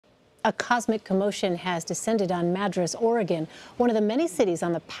A cosmic commotion has descended on Madras, Oregon, one of the many cities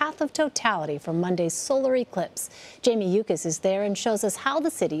on the path of totality for Monday's solar eclipse. Jamie Yuccas is there and shows us how the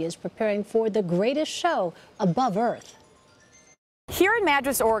city is preparing for the greatest show above Earth. Here in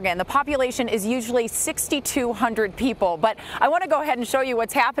Madras, Oregon, the population is usually 6,200 people, but I want to go ahead and show you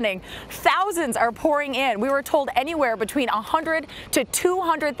what's happening. Thousands are pouring in. We were told anywhere between 100 to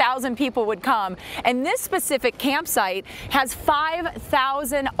 200,000 people would come, and this specific campsite has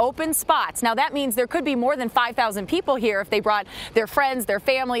 5,000 open spots. Now that means there could be more than 5,000 people here if they brought their friends, their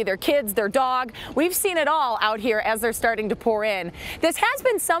family, their kids, their dog. We've seen it all out here as they're starting to pour in. This has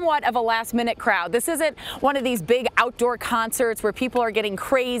been somewhat of a last-minute crowd. This isn't one of these big outdoor concerts where people are getting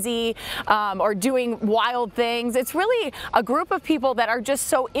crazy or doing wild things. It's really a group of people that are just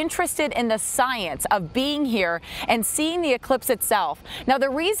so interested in the science of being here and seeing the eclipse itself. Now,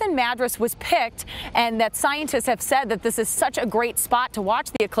 the reason Madras was picked and that scientists have said that this is such a great spot to watch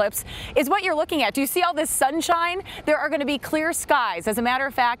the eclipse is what you're looking at. Do you see all this sunshine? There are going to be clear skies. As a matter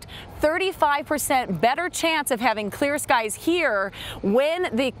of fact, 35% better chance of having clear skies here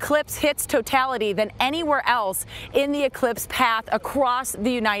when the eclipse hits totality than anywhere else in the eclipse path across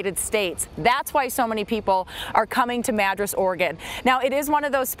the United States. That's why so many people are coming to Madras, Oregon. Now, it is one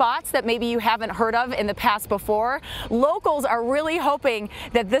of those spots that maybe you haven't heard of in the past before. Locals are really hoping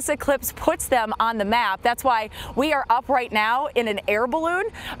that this eclipse puts them on the map. That's why we are up right now in an air balloon,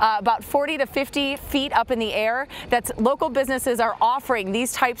 about 40 to 50 feet up in the air. That's local businesses are offering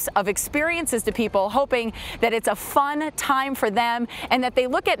these types of experiences to people, hoping that it's a fun time for them and that they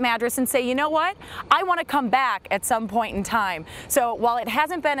look at Madras and say, you know what, I want to come back at some point in time. So while it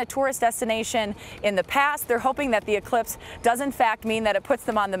hasn't been a tourist destination in the past, they're hoping that the eclipse does in fact mean that it puts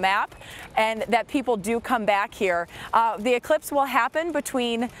them on the map and that people do come back here. The eclipse will happen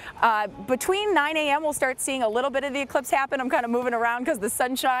between 9 a.m. We'll start seeing a little bit of the eclipse happen. I'm kind of moving around because of the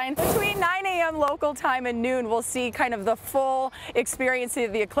sunshine. Between 9 a.m. local time and noon, we'll see kind of the full experience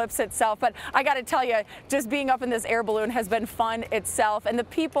of the eclipse itself. But I got to tell you, just being up in this air balloon has been fun itself, and the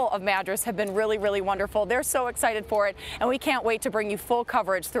people of Madras have been really, really wonderful. They're so excited for it, and we can't wait to bring you full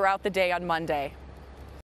coverage throughout the day on Monday.